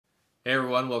Hey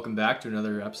everyone, welcome back to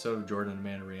another episode of Jordan and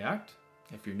Amanda React.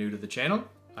 If you're new to the channel,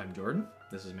 I'm Jordan.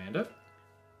 This is Amanda.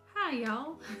 Hi,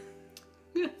 y'all.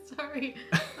 Sorry,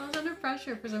 I was under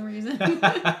pressure for some reason.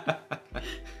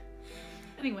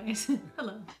 Anyways,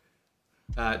 hello.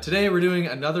 Today we're doing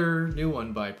another new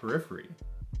one by Periphery.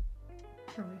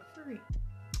 Periphery.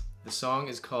 The song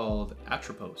is called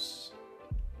Atropos.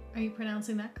 Are you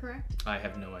pronouncing that correct? I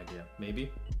have no idea.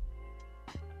 Maybe?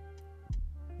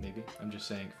 Maybe. I'm just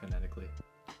saying phonetically.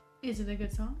 Is it a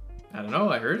good song? I don't know.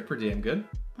 I heard it pretty damn good.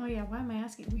 Oh yeah, why am I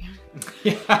asking you?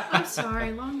 Yeah. I'm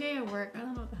sorry, long day at work. I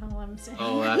don't know what the hell I'm saying.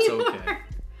 Oh, that's anymore. okay.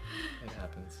 It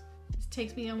happens. It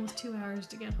takes me almost 2 hours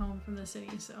to get home from the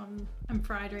city, so I'm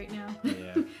fried right now.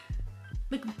 Yeah.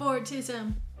 Looking forward to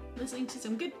listening to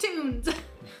some good tunes.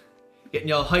 Getting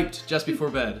y'all hyped just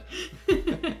before bed.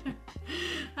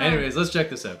 Anyways, let's check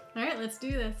this out. Alright, let's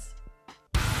do this.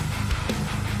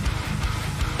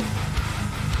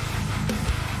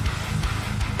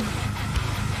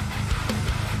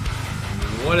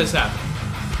 What has happened?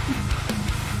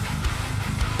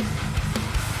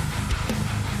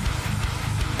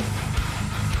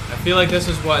 I feel like this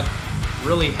is what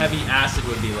really heavy acid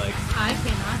would be like. I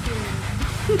cannot hear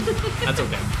you. That's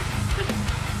okay.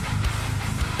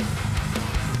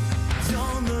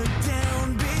 Don't look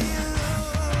down below.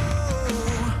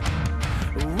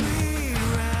 We'd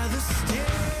rather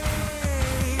stay.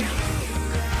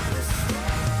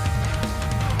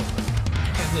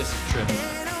 And this is tripping.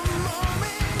 In a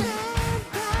moment of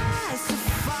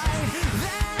pacified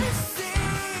fantasy.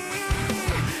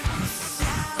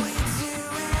 Shall we do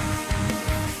it?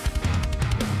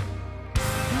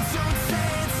 Don't say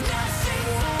it's nothing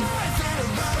more than a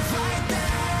love like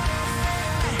that.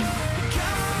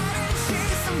 Come on and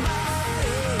chase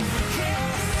somebody.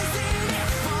 Isn't it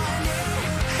funny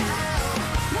how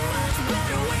much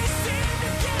better we seem to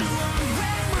get along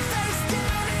when we're face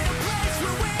down in a place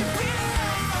where we belong?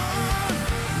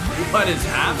 What is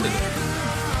happening?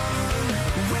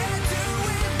 Where do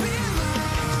we belong?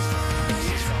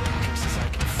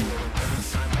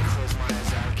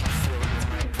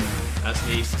 That's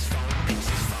neat.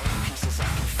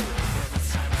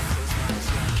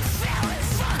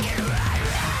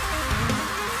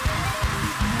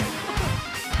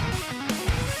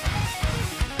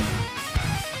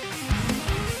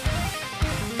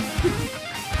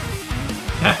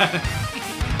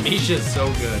 Misha's so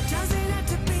good. Doesn't have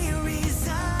to be a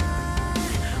reason.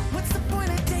 What's the point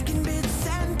of taking bits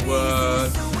and pieces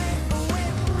What? away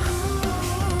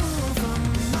from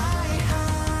my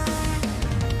heart?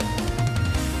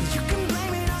 You can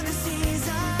blame it on the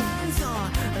seasons or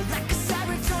like a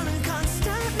serotonin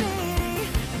constant meaning.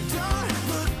 Don't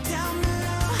look down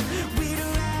below. We'd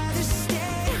rather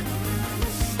stay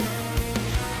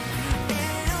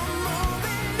in a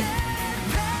moment and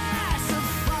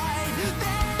pacified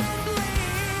than bleed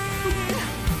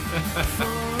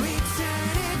for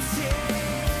eternity.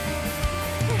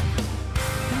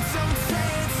 Don't say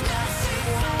it's nothing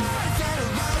more than a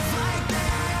love like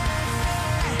that.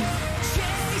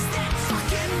 Chase that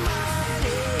fucking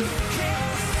money.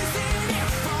 Isn't it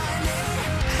funny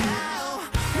how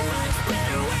much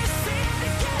better we seem to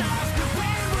get off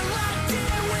when we're locked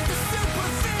in with the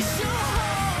superficial?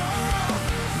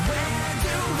 Where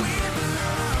do we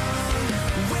belong?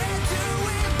 Where do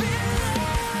we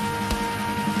belong?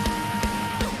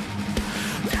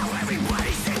 Now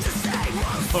everybody sings the same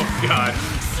old Oh god.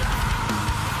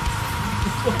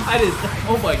 What is that?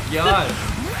 Oh my god.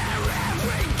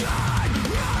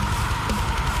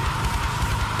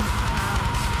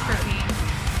 Trippy.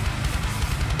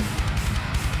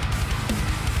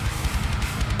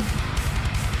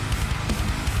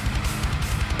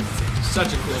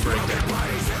 Such a cool breakdown.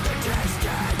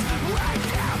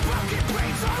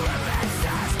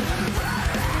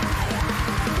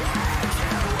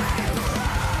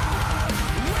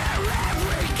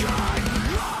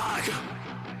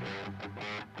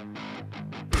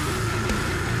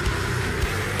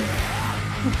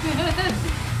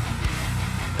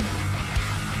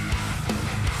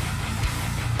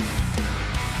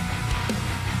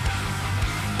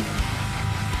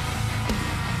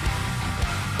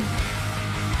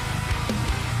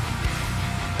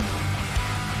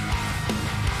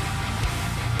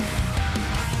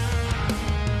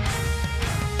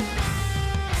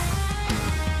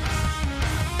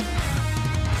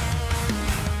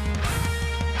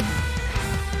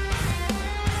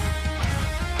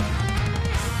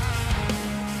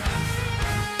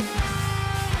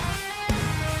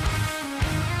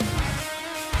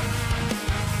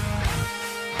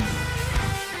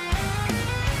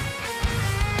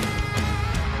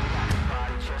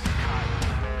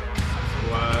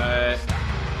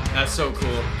 That's so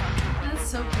cool. That's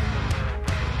so cool.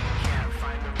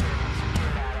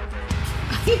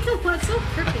 What's so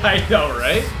trippy? I know,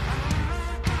 right?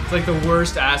 It's like the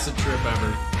worst acid trip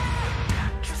ever.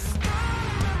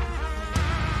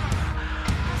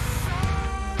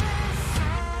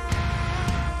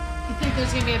 You think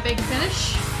there's gonna be a big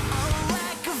finish?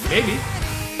 Maybe.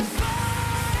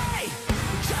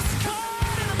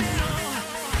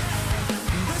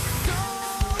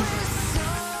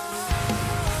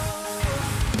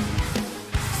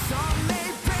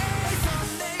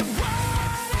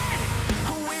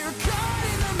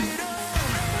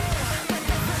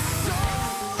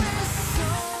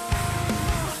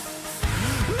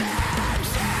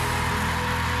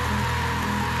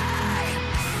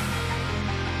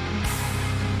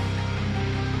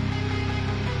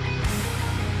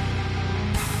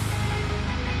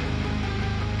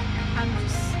 I'm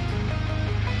just...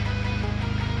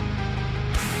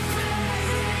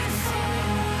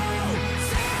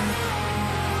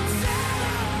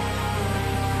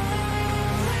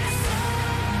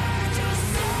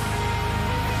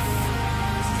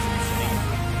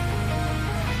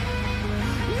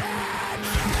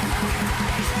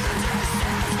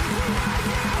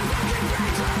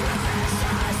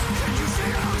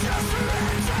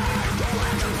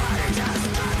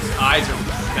 His eyes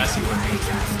are messy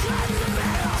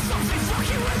looking.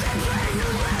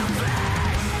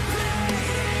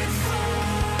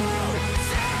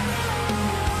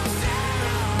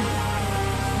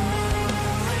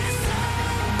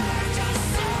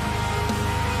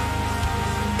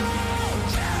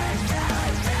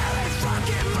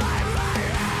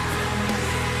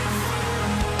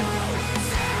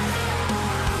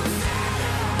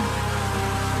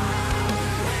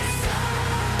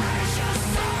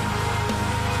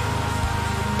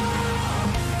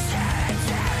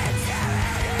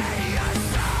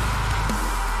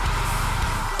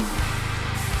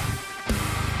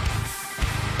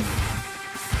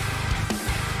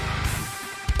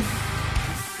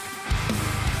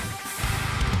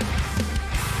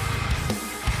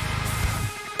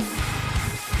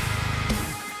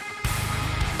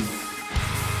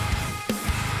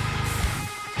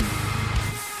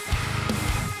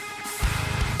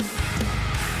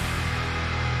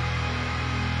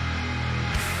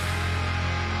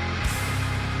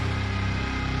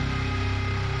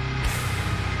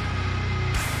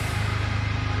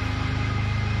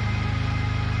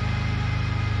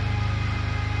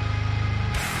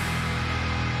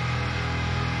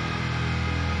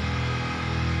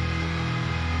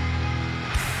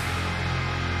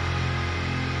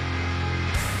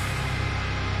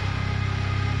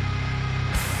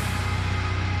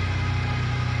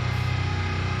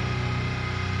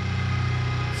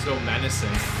 So menacing.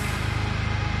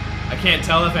 I can't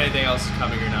tell if anything else is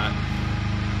coming or not.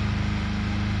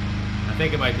 I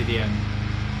think it might be the end.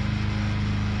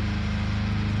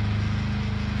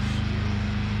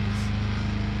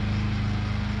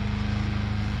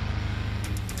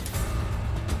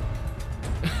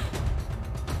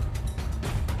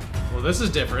 Well, this is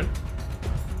different.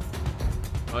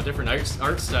 Oh, different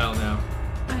art style now.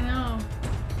 I know.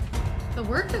 The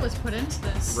work that was put into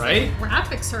this. Right? The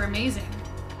graphics are amazing.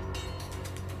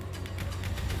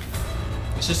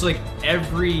 It's just like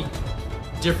every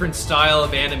different style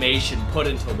of animation put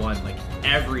into one, like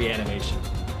every animation.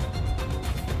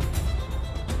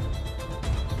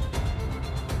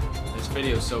 This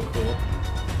video is so cool.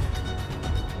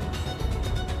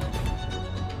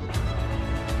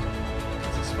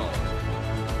 This is fun.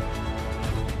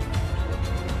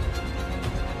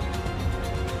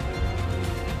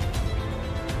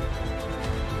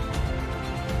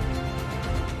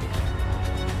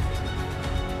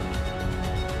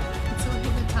 It's so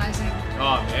hypnotizing.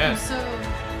 Oh man. I'm so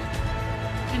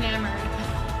enamored.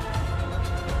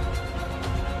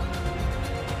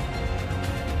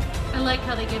 I like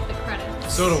how they give the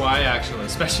credits. So do I actually,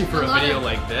 especially for A a lot video of-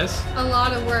 like this. A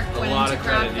lot of work A went lot into of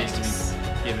credit graphics. needs to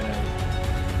be given out.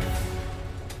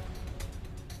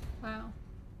 Wow.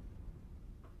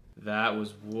 That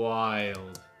was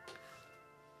wild.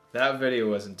 That video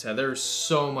was intense. There's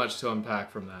so much to unpack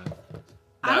from that.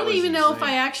 I That don't was even know if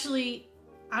insane.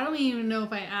 I don't even know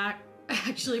if I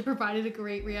actually provided a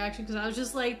great reaction because I was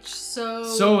just like so.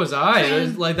 So was I. Tran-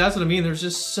 There's, like that's what I mean. There's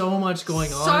just so much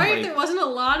going on. Sorry like, if there wasn't a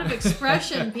lot of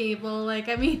expression, people. Like,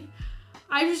 I mean,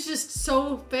 I was just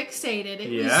so fixated. It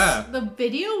Yeah. was, the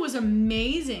video was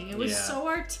amazing. It was Yeah. so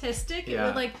artistic. It Yeah.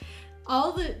 was like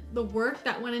all the work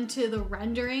that went into the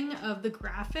rendering of the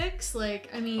graphics. Like,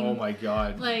 I mean, oh my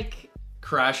god. like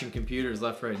Crashing computers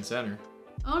left, right, and center.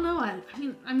 Oh no,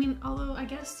 I mean, although I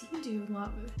guess you do a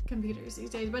lot with computers these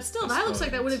days, but still, that looks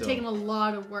like that would have taken a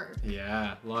lot of work.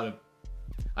 Yeah, a lot of.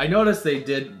 I noticed they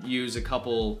did use a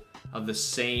couple of the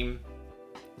same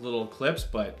little clips,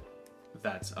 but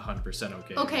that's 100%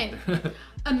 okay. Okay,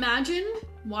 imagine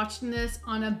watching this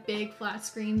on a big flat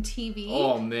screen TV.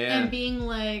 Oh man. And being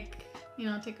like, you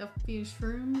know, take a few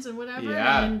shrooms and whatever.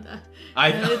 Yeah. And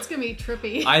it's gonna be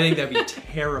trippy. I think that'd be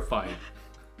terrifying.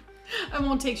 I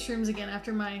won't take shrooms again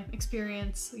after my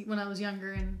experience when I was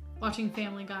younger and watching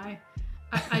Family Guy.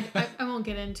 I won't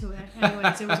get into it.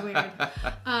 Anyways, it was weird.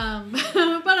 But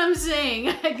I'm saying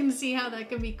I can see how that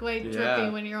can be quite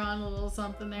trippy when you're on a little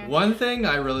something there. One thing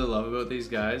I really love about these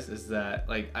guys is that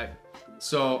like I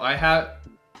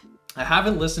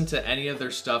haven't listened to any of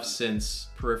their stuff since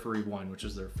Periphery 1, which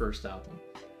was their first album.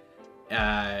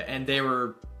 And they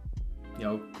were, you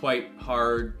know, quite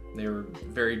hard. They were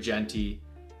very genty.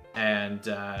 And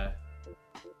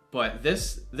but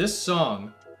this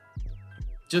song,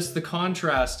 just the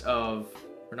contrast of,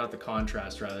 or not the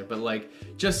contrast rather, but like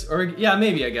just, or yeah,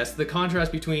 maybe I guess the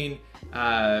contrast between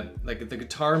like the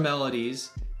guitar melodies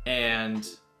and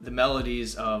the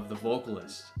melodies of the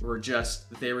vocalist were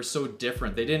just, they were so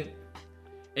different.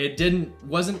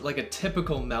 Wasn't like a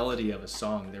typical melody of a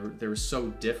song. They were so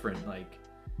different. Like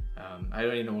I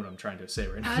don't even know what I'm trying to say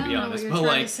right now, to be honest. But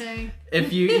like,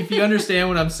 if you understand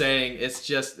what I'm saying,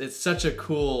 it's such a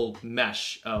cool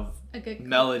mesh of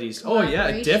melodies. Oh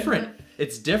yeah, different.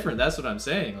 It's different. That's what I'm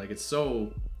saying. Like it's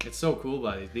so cool,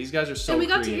 buddy. These guys are so. And we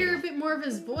got creative. to hear a bit more of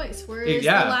his voice. Whereas the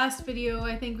last video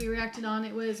I think we reacted on,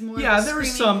 it was more. Yeah, of a there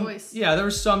was some. voice. Yeah, there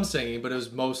was some singing, but it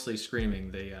was mostly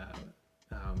screaming.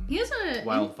 He has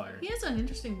Wildfire. He has an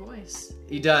interesting voice.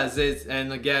 He does.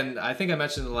 And again, I think I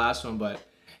mentioned in the last one, but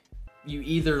you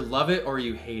either love it or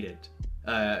you hate it.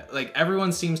 Like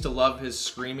everyone seems to love his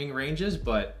screaming ranges,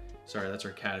 but sorry, that's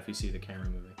our cat if you see the camera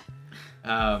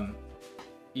moving.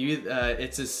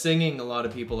 It's his singing a lot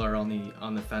of people are on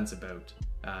the fence about.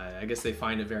 I guess they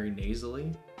find it very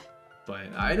nasally, but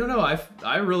I don't know.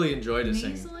 I really enjoyed his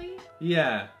singing. Nasally?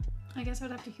 Yeah. I guess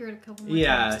I'd have to hear it a couple more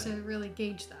times to really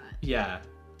gauge that. Yeah,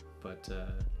 but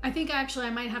I think actually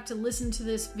I might have to listen to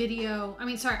this video. I'm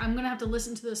gonna have to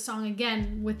listen to this song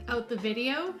again without the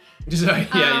video. So,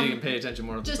 yeah, you can pay attention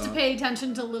more to the song. Just to pay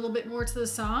attention to a little bit more to the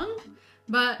song.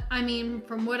 But I mean,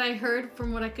 from what I heard,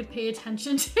 from what I could pay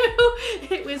attention to,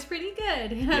 it was pretty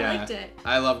good. And I liked it.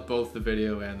 I loved both the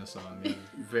video and the song. It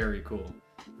was very cool.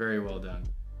 Very well done.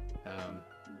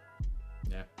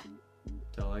 Yeah.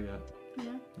 That's all I got.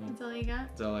 Yeah, that's all you got?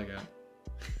 That's all I got.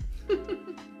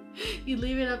 You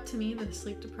leave it up to me, the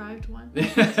sleep-deprived one,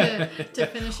 to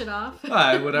finish it off.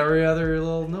 Whatever other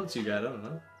little notes you got, I don't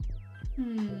know.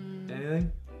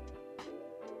 Anything?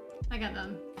 I got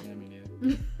none. Yeah, me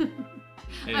neither.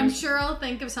 I'm sure I'll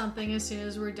think of something as soon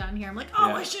as we're done here. I'm like,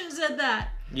 oh, I should have said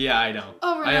that. Yeah, I know.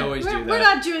 Oh, I always do that. We're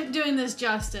not doing this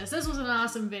justice. This was an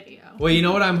awesome video. Well, you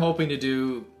know what I'm hoping to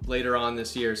do later on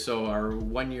this year? So our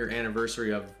 1-year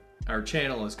anniversary of our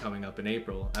channel is coming up in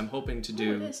April. I'm hoping to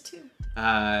do this too.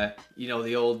 You know,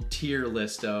 the old tier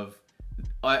list of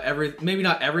maybe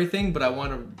not everything, but I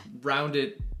want to round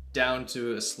it down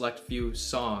to a select few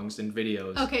songs and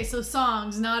videos. Okay, so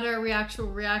songs, not our actual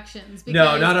reactions.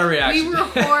 No, not our reactions. We were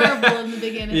horrible in the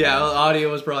beginning. Yeah,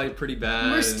 audio was probably pretty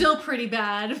bad. We're still pretty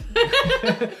bad.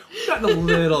 We've gotten a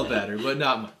little better, but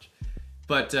not much.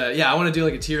 But yeah, I want to do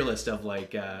like a tier list of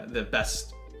like the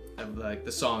best of like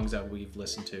the songs that we've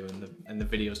listened to and the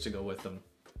videos to go with them.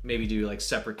 Maybe do like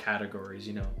separate categories,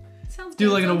 you know. Sounds do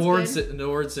good. like an award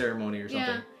ceremony or something.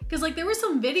 Yeah, because like there were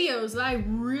some videos that I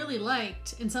really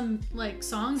liked and some like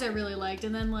songs I really liked,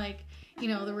 and then like, you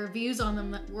know, the reviews on them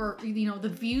that were, you know, the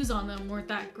views on them weren't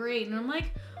that great, and I'm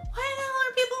like, why the hell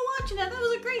are people watching that? That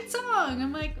was a great song.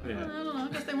 I'm like, I don't know, I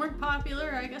guess they weren't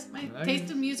popular. I guess my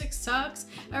taste in music sucks.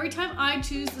 Every time I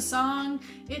choose the song,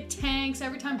 it tanks.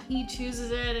 Every time he chooses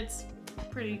it, it's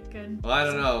pretty good. Well, I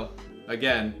don't know.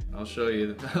 Again, I'll show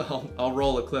you. I'll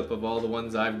roll a clip of all the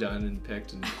ones I've done and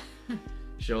picked and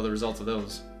show the results of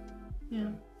those. Yeah.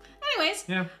 Anyways.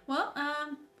 Yeah. Well,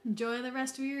 enjoy the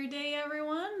rest of your day,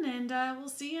 everyone, and we'll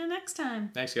see you next time.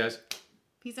 Thanks, guys.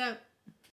 Peace out.